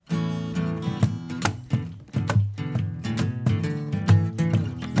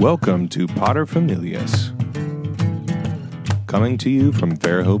Welcome to Potter Familias, coming to you from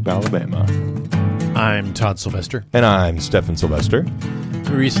Fairhope, Alabama. I'm Todd Sylvester. And I'm Stephen Sylvester.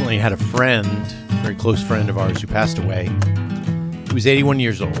 We recently had a friend, a very close friend of ours, who passed away. He was 81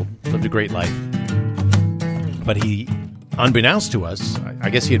 years old, lived a great life. But he, unbeknownst to us, I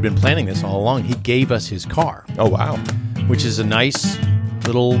guess he had been planning this all along, he gave us his car. Oh, wow. Which is a nice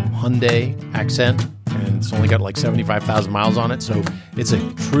little Hyundai Accent, and it's only got like 75,000 miles on it, so it's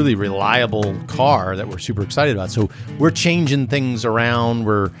a truly reliable car that we're super excited about. So we're changing things around.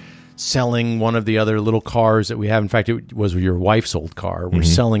 We're selling one of the other little cars that we have. In fact, it was your wife's old car. We're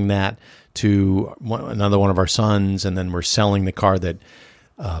selling that to another one of our sons, and then we're selling the car that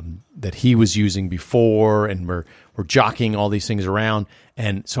he was using before, and we're jockeying all these things around.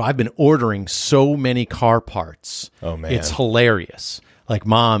 And so I've been ordering so many car parts. Oh, man. It's hilarious. Like,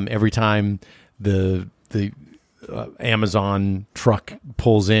 Mom, every time the Amazon truck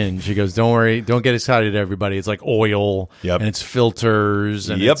pulls in, she goes, "Don't worry, don't get excited, everybody. It's like oil, and it's filters,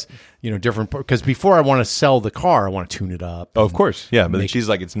 and it's, different." Because before I want to sell the car, I want to tune it up. Oh, of course, yeah. But then she's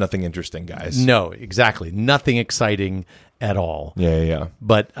like, "It's nothing interesting, guys." No, exactly, nothing exciting at all. Yeah.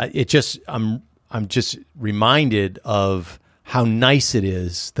 But I'm just reminded of how nice it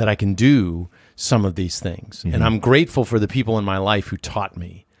is that I can do some of these things, and I'm grateful for the people in my life who taught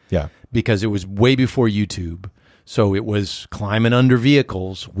me. Yeah. Because it was way before YouTube. So it was climbing under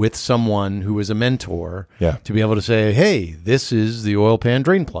vehicles with someone who was a mentor to be able to say, hey, this is the oil pan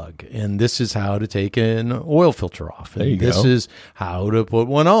drain plug, and this is how to take an oil filter off, and this is how to put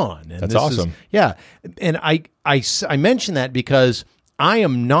one on. And that's awesome. And I mention that because I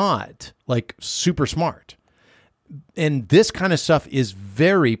am not like super smart. And this kind of stuff is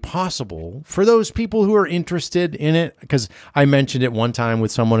very possible for those people who are interested in it. Because I mentioned it one time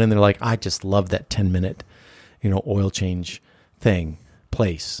with someone, and they're like, I just love that 10-minute, oil change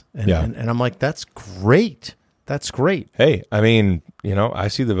place. And I'm like, that's great. That's great. Hey, I mean, I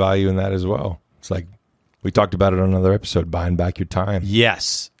see the value in that as well. It's like we talked about it on another episode, buying back your time.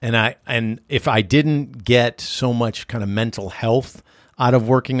 Yes. And if I didn't get so much kind of mental health out of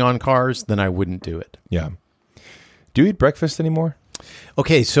working on cars, then I wouldn't do it. Yeah. Do you eat breakfast anymore?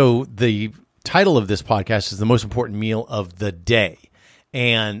 Okay, so the title of this podcast is The Most Important Meal of the Day.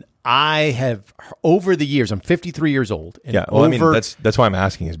 And I have, over the years, I'm 53 years old. And that's why I'm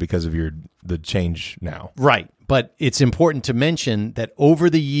asking, is because of the change now. Right. But it's important to mention that over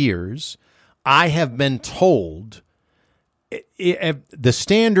the years, I have been told the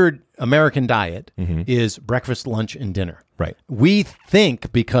standard American diet is breakfast, lunch, and dinner. Right. We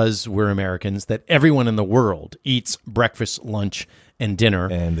think, because we're Americans, that everyone in the world eats breakfast, lunch, and dinner.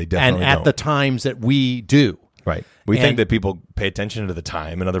 And they definitely at don't. the times that we do. Right. We think that people pay attention to the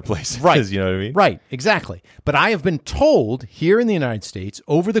time in other places. Right. You know what I mean? Right. Exactly. But I have been told here in the United States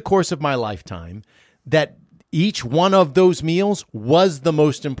over the course of my lifetime that each one of those meals was the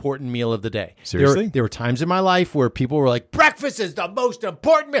most important meal of the day. Seriously? There were times in my life where people were like, breakfast is the most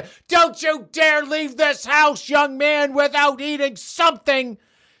important meal. Don't you dare leave this house, young man, without eating something.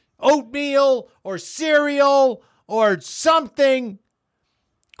 Oatmeal or cereal or something.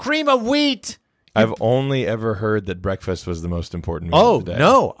 Cream of wheat. I've only ever heard that breakfast was the most important meal of the day.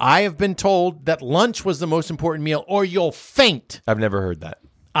 No. I have been told that lunch was the most important meal or you'll faint. I've never heard that.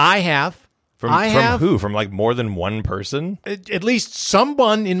 I have. From who? From like more than one person? At least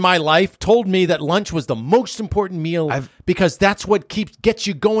someone in my life told me that lunch was the most important meal because that's what gets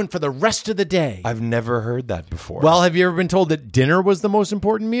you going for the rest of the day. I've never heard that before. Well, have you ever been told that dinner was the most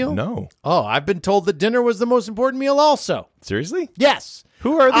important meal? No. Oh, I've been told that dinner was the most important meal also. Seriously? Yes.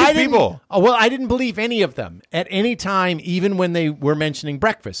 Who are these people? Well, I didn't believe any of them at any time, even when they were mentioning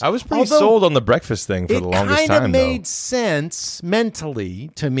breakfast. I was pretty sold on the breakfast thing for the longest time, though. It kind of made sense mentally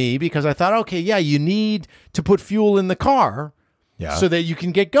to me because I thought, okay, yeah, you need to put fuel in the car so that you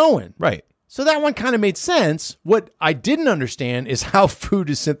can get going. Right. So that one kind of made sense. What I didn't understand is how food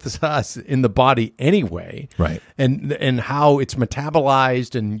is synthesized in the body anyway. Right. And how it's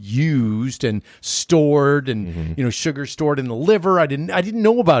metabolized and used and stored and sugar stored in the liver. I didn't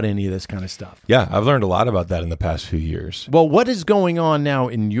know about any of this kind of stuff. Yeah, I've learned a lot about that in the past few years. Well, what is going on now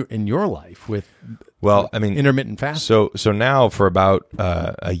in your life with intermittent fasting? So now for about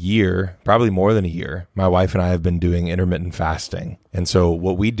a year, probably more than a year, my wife and I have been doing intermittent fasting. And so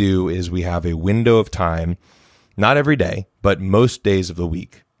what we do is we have a window of time, not every day, but most days of the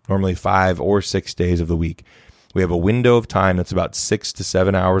week, normally 5 or 6 days of the week. We have a window of time that's about 6 to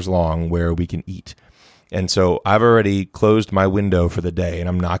 7 hours long where we can eat. And so I've already closed my window for the day, and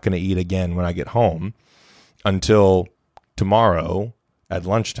I'm not going to eat again when I get home until tomorrow at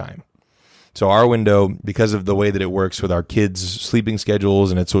lunchtime. So our window, because of the way that it works with our kids' sleeping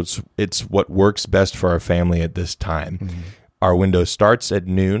schedules, and it's what works best for our family at this time. Our window starts at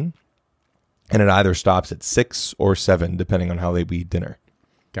noon, and it either stops at 6 or 7, depending on how they eat dinner.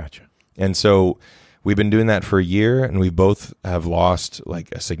 Gotcha. And so we've been doing that for a year, and we both have lost like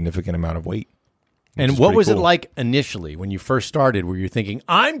a significant amount of weight. And what was it like initially when you first started? Were you thinking,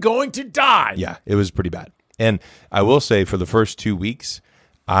 I'm going to die? Yeah, it was pretty bad. And I will say for the first 2 weeks,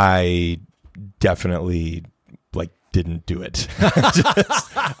 I definitely didn't do it.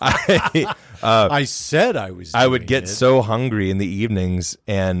 I said I was doing I would get it. so hungry in the evenings,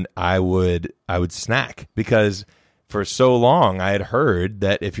 and I would snack, because for so long I had heard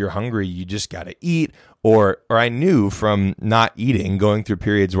that if you're hungry, you just got to eat. Or I knew from not eating, going through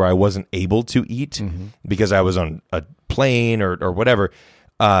periods where I wasn't able to eat because I was on a plane or whatever.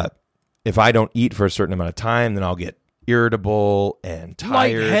 If I don't eat for a certain amount of time, then I'll get irritable and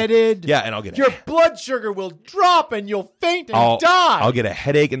tired. Lightheaded. Yeah, and I'll get your blood sugar will drop and you'll faint and die. I'll get a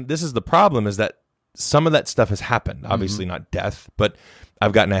headache. And this is the problem, is that some of that stuff has happened. Obviously not death, but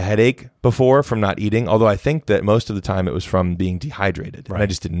I've gotten a headache before from not eating, although I think that most of the time it was from being dehydrated. Right. And I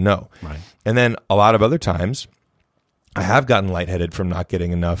just didn't know. Right. And then a lot of other times I have gotten lightheaded from not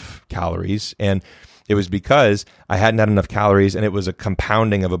getting enough calories. And it was because I hadn't had enough calories, and it was a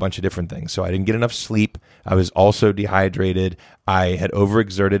compounding of a bunch of different things. So I didn't get enough sleep. I was also dehydrated. I had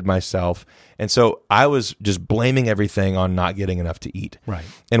overexerted myself. And so I was just blaming everything on not getting enough to eat. Right.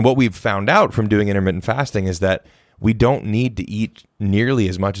 And what we've found out from doing intermittent fasting is that we don't need to eat nearly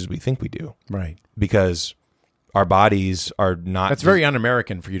as much as we think we do. Right. Because our bodies are not... That's very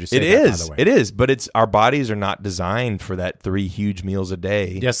un-American for you to say It that, is. by the way. It is. But our bodies are not designed for that 3 huge meals a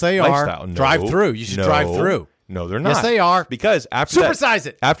day. Yes, they lifestyle. are. No, Drive through. You should drive through. No, they're not. Yes, they are. Because Supersize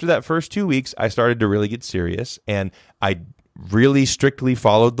it. After that first 2 weeks, I started to really get serious, and I really strictly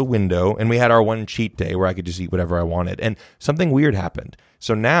followed the window, and we had our one cheat day where I could just eat whatever I wanted. And something weird happened.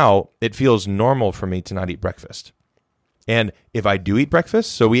 So now it feels normal for me to not eat breakfast. And if I do eat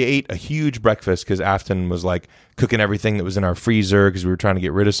breakfast, so we ate a huge breakfast because Afton was like cooking everything that was in our freezer because we were trying to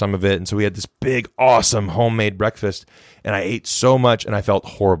get rid of some of it. And so we had this big, awesome homemade breakfast, and I ate so much and I felt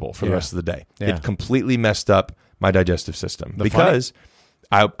horrible for the rest of the day. Yeah. It completely messed up my digestive system because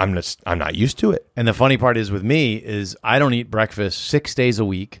I'm not used to it. And the funny part is with me is I don't eat breakfast 6 days a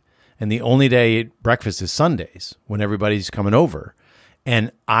week. And the only day I eat breakfast is Sundays when everybody's coming over.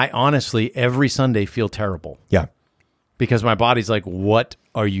 And I honestly, every Sunday feel terrible. Yeah. Because my body's like, what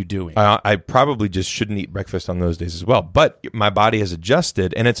are you doing? I probably just shouldn't eat breakfast on those days as well. But my body has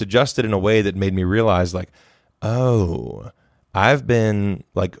adjusted, and it's adjusted in a way that made me realize, like, oh, I've been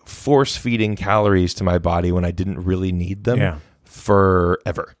like force feeding calories to my body when I didn't really need them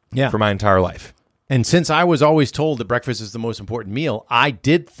forever. Yeah. For my entire life. And since I was always told that breakfast is the most important meal, I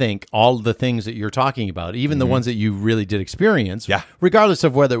did think all the things that you're talking about, even the ones that you really did experience, regardless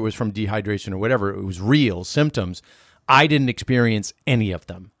of whether it was from dehydration or whatever, it was real symptoms. I didn't experience any of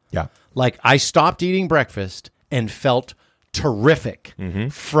them. Yeah. Like I stopped eating breakfast and felt terrific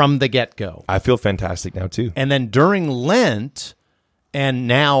from the get-go. I feel fantastic now too. And then during Lent, and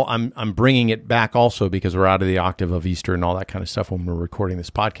now I'm bringing it back also because we're out of the octave of Easter and all that kind of stuff when we're recording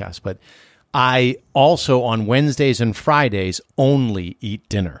this podcast. But I also on Wednesdays and Fridays only eat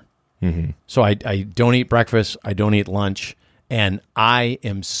dinner. So I don't eat breakfast. I don't eat lunch. And I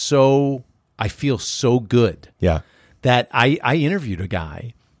feel so good. Yeah. That I interviewed a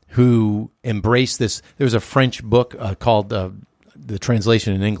guy who embraced this. There was a French book called, the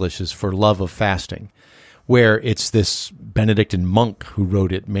translation in English is For Love of Fasting, where it's this Benedictine monk who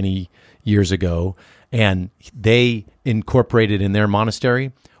wrote it many years ago, and they incorporated in their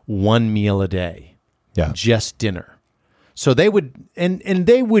monastery 1 meal a day, just dinner. So they would, and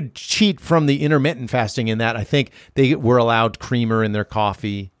they would cheat from the intermittent fasting in that I think they were allowed creamer in their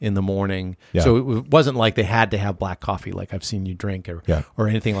coffee in the morning. Yeah. So it wasn't like they had to have black coffee like I've seen you drink or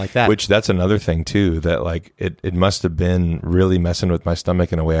anything like that. Which that's another thing too, that like it must have been really messing with my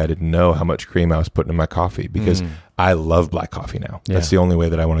stomach in a way I didn't know how much cream I was putting in my coffee, because I love black coffee now. That's the only way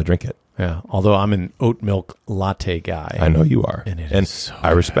that I want to drink it. Yeah, although I'm an oat milk latte guy. I know you are. And so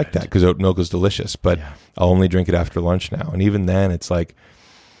I respect that because oat milk is delicious, but I'll only drink it after lunch now. And even then it's like,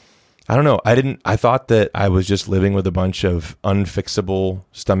 I don't know. I thought that I was just living with a bunch of unfixable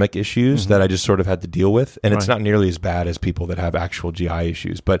stomach issues that I just sort of had to deal with. And it's not nearly as bad as people that have actual GI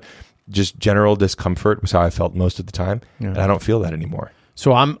issues, but just general discomfort was how I felt most of the time. And I don't feel that anymore.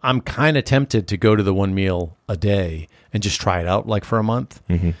 So I'm kind of tempted to go to the 1 meal a day and just try it out like for a month.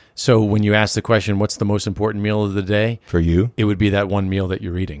 So when you ask the question, what's the most important meal of the day? For you? It would be that 1 meal that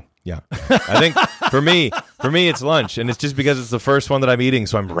you're eating. Yeah. I think For me, it's lunch, and it's just because it's the first one that I'm eating,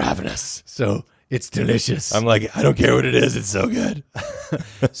 so I'm ravenous. So it's delicious. I'm like, I don't care what it is. It's so good.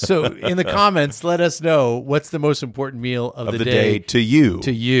 So in the comments, let us know what's the most important meal of the day to you.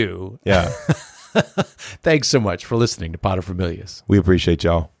 To you. Yeah. Thanks so much for listening to Paterfamilias. We appreciate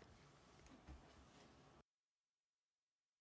y'all.